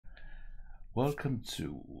Welcome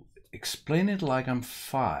to Explain It Like I'm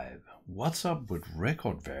 5. What's up with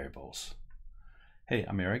record variables? Hey,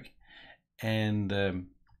 I'm Eric, and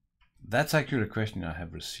that's actually a question I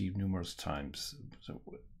have received numerous times. So,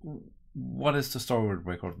 what is the story with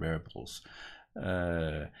record variables?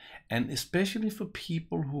 And especially for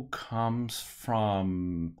people who comes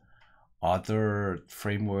from other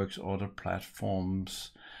frameworks, other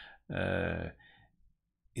platforms,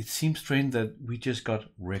 it seems strange that we just got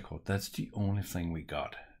record. That's the only thing we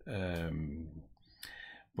got.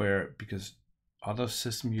 Because other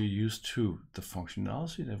systems you're used to, the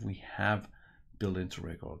functionality that we have built into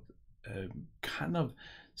record kind of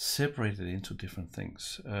separated into different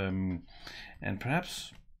things. And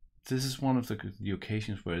perhaps this is one of the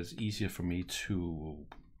occasions where it's easier for me to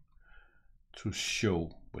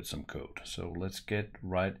show with some code. So let's get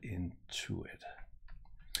right into it.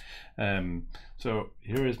 So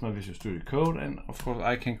here is my Visual Studio Code, and of course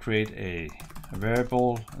I can create a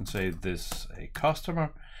variable and say this a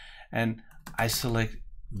customer, and I select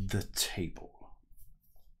the table.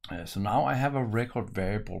 So now I have a record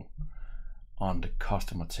variable on the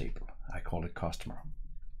customer table. I call it customer.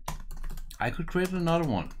 I could create another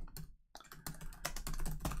one.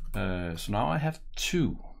 So now I have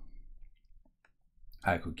two.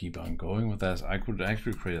 I could keep on going with that. I could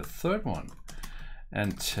actually create a third one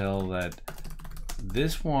and tell that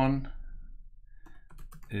this one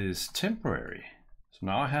is temporary. So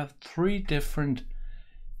now I have three different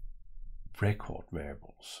record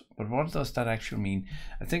variables. But what does that actually mean?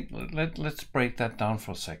 I think let's break that down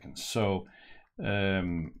for a second. So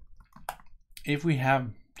if we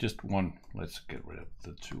have just one, let's get rid of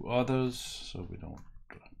the two others so we don't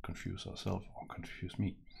confuse ourselves or confuse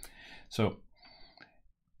me. So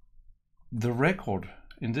the record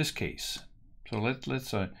in this case, so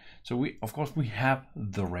let's so we of course we have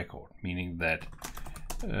the record, meaning that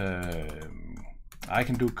I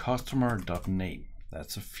can do customer.name.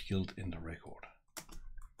 That's a field in the record.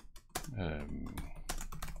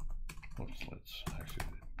 Let's actually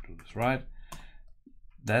do this right.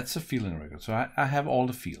 That's a field in the record. So I have all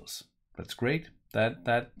the fields. That's great.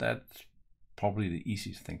 That's probably the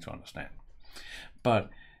easiest thing to understand. But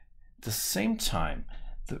at the same time,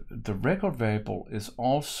 the record variable is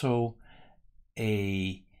also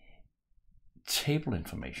a table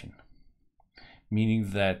information,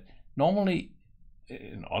 meaning that normally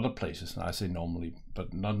in other places, and I say normally,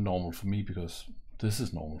 but not normal for me because this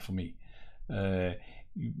is normal for me,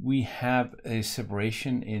 we have a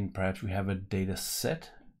separation in, perhaps we have a data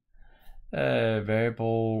set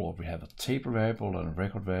variable, or we have a table variable and a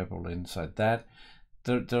record variable inside that.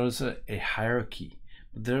 There's a hierarchy.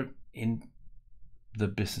 There in the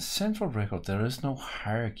Business Central record, there is no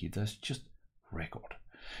hierarchy. There's just record,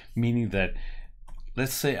 meaning that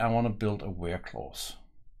let's say I want to build a where clause.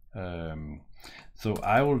 So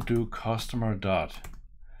I will do customer dot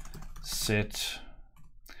set,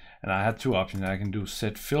 and I have two options. I can do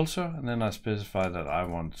set filter, and then I specify that I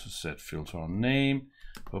want to set filter on name.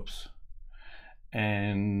 Oops.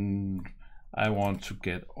 And I want to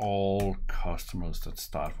get all customers that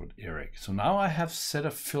start with Eric. So now I have set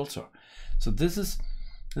a filter. So this is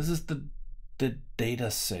the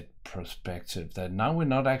data set perspective, that now we're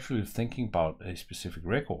not actually thinking about a specific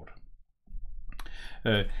record.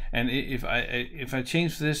 And if I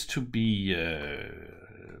change this to be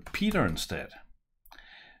Peter instead,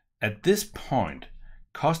 at this point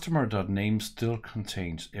customer.name still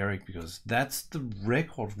contains Eric, because that's the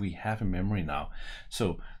record we have in memory now.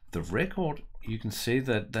 So the record, you can say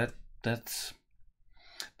that's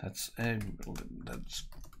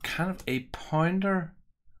kind of a pointer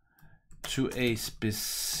to a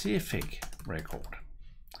specific record,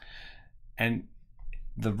 and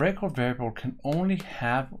the record variable can only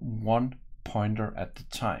have one pointer at the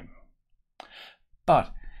time.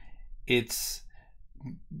 But it's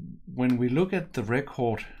when we look at the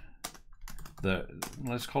record,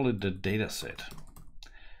 let's call it the data set.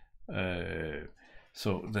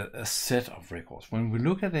 So a set of records. When we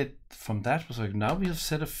look at it from that perspective, now we have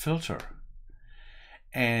set a filter,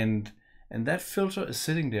 and that filter is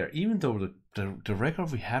sitting there, even though the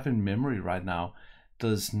record we have in memory right now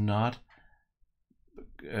does not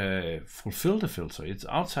fulfill the filter. It's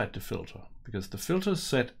outside the filter, because the filter is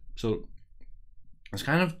set. So it's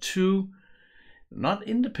kind of two, not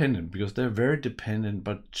independent, because they're very dependent,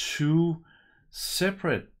 but two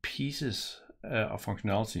separate pieces of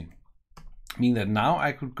functionality. Meaning that now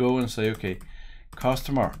I could go and say, okay,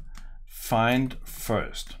 customer find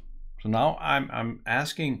first. So now I'm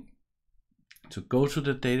asking to go to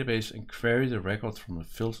the database and query the records from the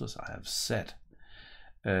filters I have set.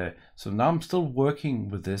 So now I'm still working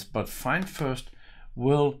with this, but find first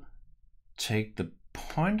will take the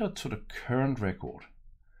pointer to the current record.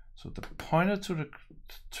 So the pointer to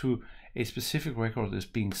a specific record is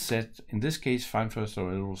being set. In this case, find first,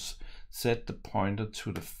 or it will set the pointer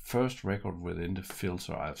to the first record within the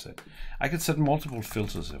filter I've set. I could set multiple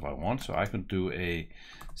filters if I want. So I could do a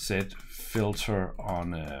set filter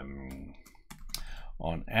on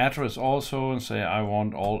address also, and say I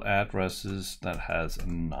want all addresses that has a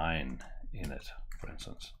 9 in it, for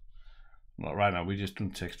instance. Well, right now we just do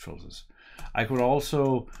text filters. I could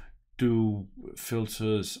also do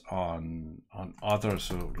filters on others.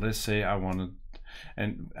 So let's say I wanted,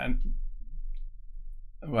 and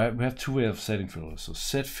we have two ways of setting filters. So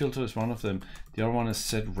set filter is one of them. The other one is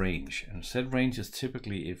set range. And set range is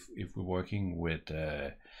typically if we're working with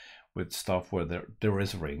stuff where there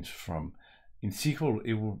is a range from. In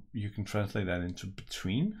SQL, you can translate that into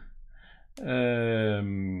between. A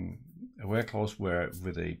where clause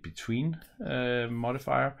with a between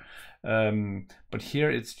modifier. But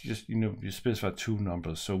here it's just, you specify two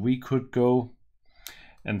numbers. So we could go,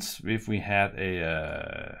 and if we had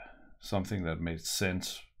a something that made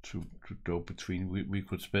sense to go between, we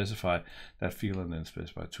could specify that field and then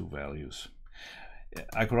specify two values.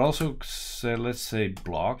 I could also say, let's say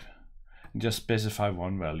block, and just specify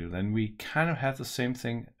one value. Then we kind of have the same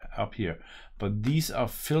thing up here, but these are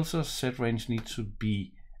filters. Set range needs to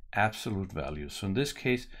be absolute values. So in this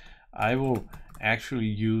case, I will actually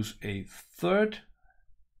use a fourth,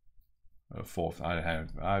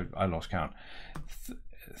 I lost count,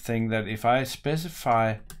 thing that if I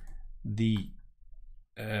specify in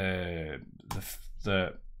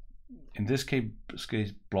this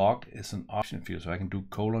case block is an option field, so I can do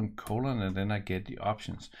colon and then I get the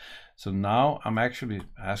options. So now I'm actually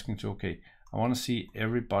asking to, okay, I want to see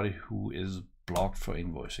everybody who is blocked for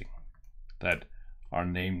invoicing, that our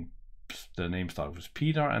name, the name starts with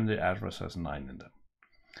Peter and the address has 9 in them.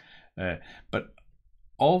 But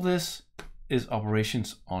all this is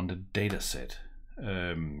operations on the data set.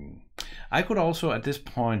 I could also at this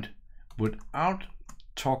point, without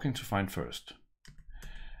talking to find first,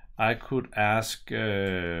 I could ask,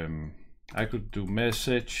 I could do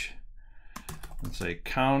message and say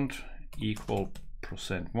count equal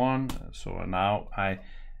 %1. So now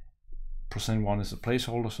 %1 is a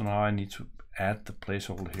placeholder. So now I need to add the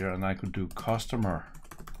placeholder here, and I could do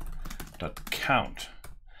customer.count.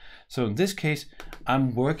 So in this case,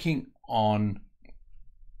 I'm working on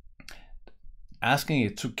asking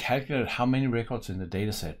it to calculate how many records in the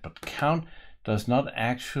data set, but count does not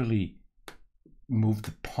actually move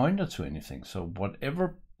the pointer to anything. So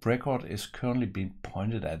whatever record is currently being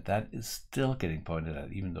pointed at, that is still getting pointed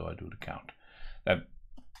at, even though I do the count. That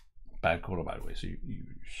bad code, by the way, so you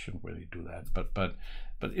shouldn't really do that, but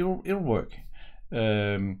it'll work.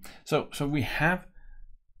 So we have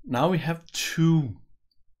two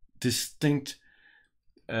distinct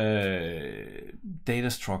data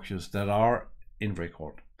structures that are in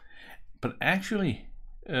record. But actually,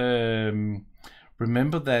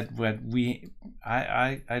 remember that when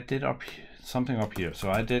I did something up here. So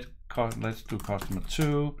I did, let's do customer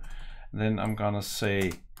 2, and then I'm gonna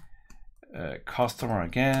say customer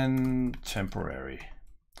again, temporary.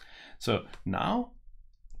 So now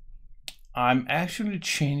I'm actually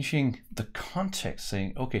changing the context,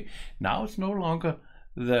 saying, okay, now it's no longer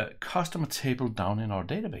the customer table down in our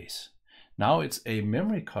database. Now it's a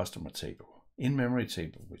memory customer table, in-memory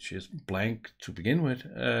table, which is blank to begin with,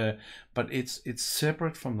 but it's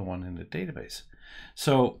separate from the one in the database.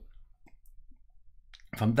 So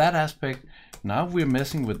from that aspect, now we're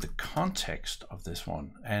messing with the context of this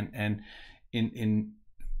one. And in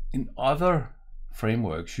other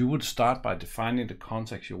frameworks, you would start by defining the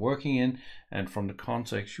context you're working in, and from the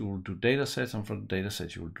context you will do data sets, and from the data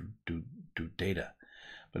sets you will do data.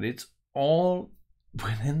 But it's all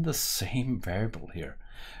within the same variable here.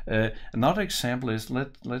 Another example is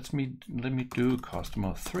let me do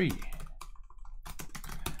customer 3,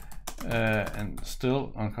 and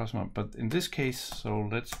still on customer, but in this case, so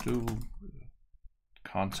let's do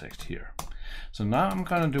context here. So now I'm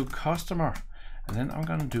gonna do customer, and then I'm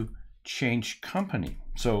gonna do change company.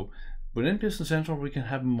 So within Business Central, we can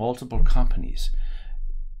have multiple companies.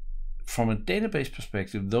 From a database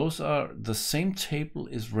perspective, those are the same table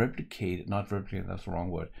is replicated, not replicated, that's the wrong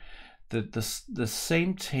word. The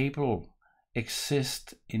same table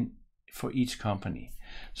exists for each company.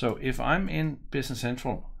 So if I'm in Business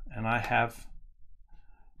Central and I have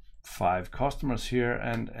 5 customers here,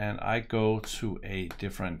 and I go to a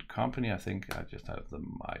different company, I think I just have the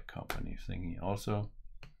my company thingy also.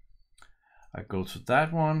 I go to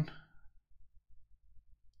that one,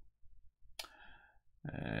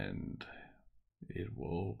 and it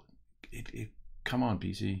come on,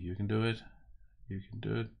 BC, you can do it. You can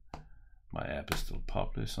do it. My app is still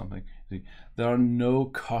published, something. See, there are no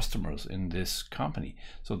customers in this company.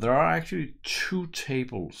 So there are actually 2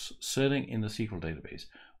 tables sitting in the SQL database,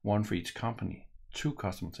 one for each company, 2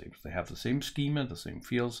 customer tables. They have the same schema, the same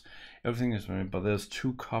fields, everything is, but there's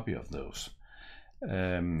 2 copies of those.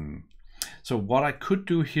 So what I could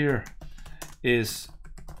do here is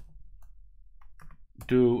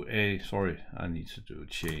do a, sorry, I need to do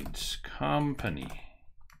change company.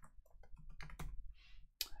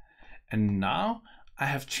 And now I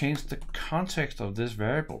have changed the context of this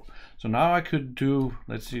variable. So now I could do,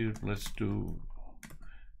 let's do,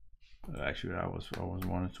 actually I was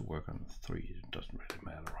wanting to work on 3, it doesn't really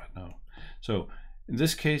matter right now. So in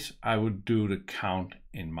this case, I would do the count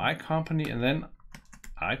in my company, and then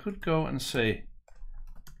I could go and say,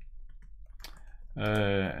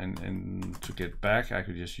 and to get back, I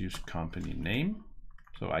could just use company name.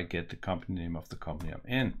 So I get the company name of the company I'm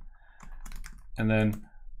in. And then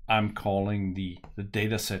I'm calling the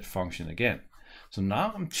dataset function again. So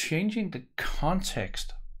now I'm changing the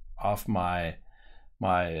context of my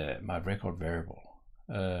record variable,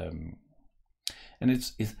 and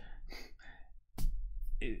it's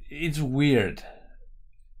weird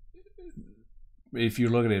if you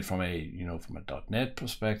look at it from from a .NET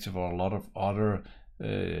perspective or a lot of other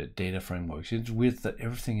data frameworks. It's weird that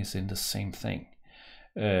everything is in the same thing.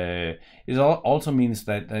 It also means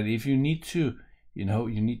that if you need to you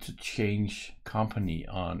need to change company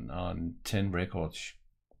on 10 records,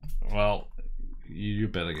 well, you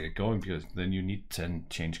better get going, because then you need 10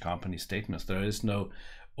 change company statements. There is no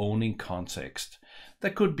owning context.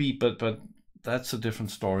 That could be, but that's a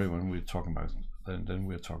different story when we're talking about, then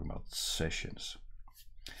we're talking about sessions.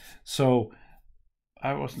 So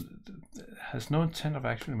I has no intent of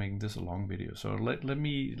actually making this a long video. So let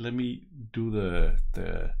me do the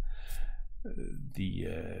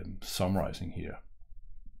summarizing here.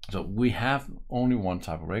 So we have only one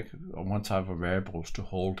type of variables to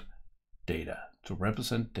hold data, to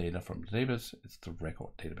represent data from the database. It's the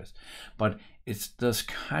record database, but there's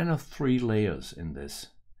kind of 3 layers in this.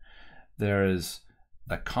 There is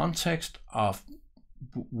the context of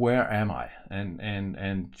where am I,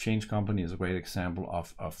 and change company is a great example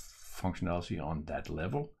of functionality on that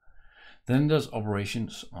level. Then there's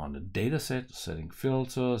operations on the data set, setting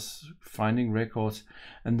filters, finding records,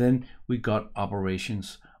 and then we got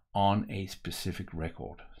operations on a specific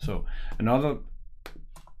record. So another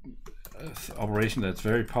operation that's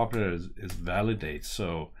very popular is validate.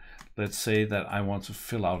 So let's say that I want to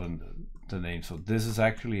fill out the name. So this is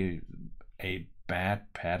actually a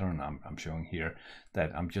bad pattern I'm showing here,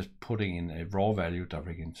 that I'm just putting in a raw value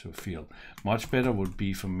directly into a field. Much better would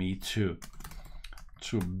be for me to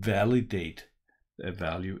validate a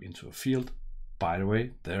value into a field. By the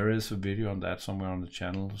way, there is a video on that somewhere on the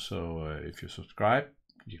channel, so if you subscribe,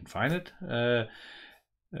 you can find it.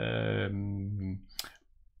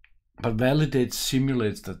 But validate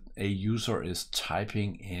simulates that a user is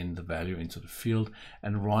typing in the value into the field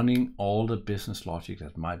and running all the business logic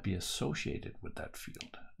that might be associated with that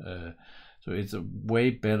field. So it's a way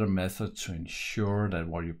better method to ensure that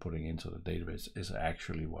what you're putting into the database is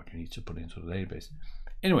actually what you need to put into the database.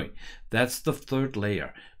 Anyway, that's the 3rd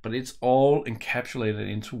layer, but it's all encapsulated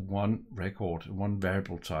into one record, one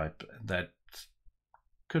variable type that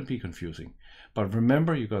could be confusing. But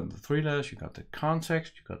remember, you got the 3 layers, you got the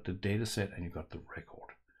context, you got the data set, and you got the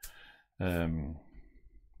record. And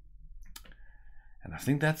I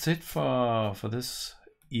think that's it for this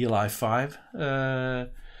ELI5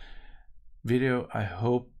 video. I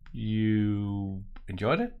hope you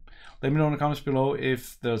enjoyed it. Let me know in the comments below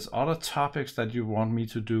if there's other topics that you want me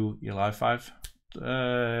to do ELI5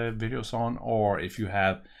 videos on, or if you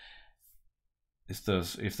have, if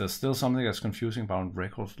there's still something that's confusing about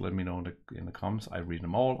records, let me know in the comments. I read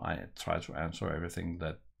them all. I try to answer everything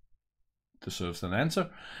that deserves an answer.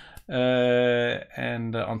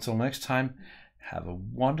 And until next time, have a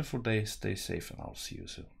wonderful day, stay safe, and I'll see you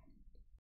soon.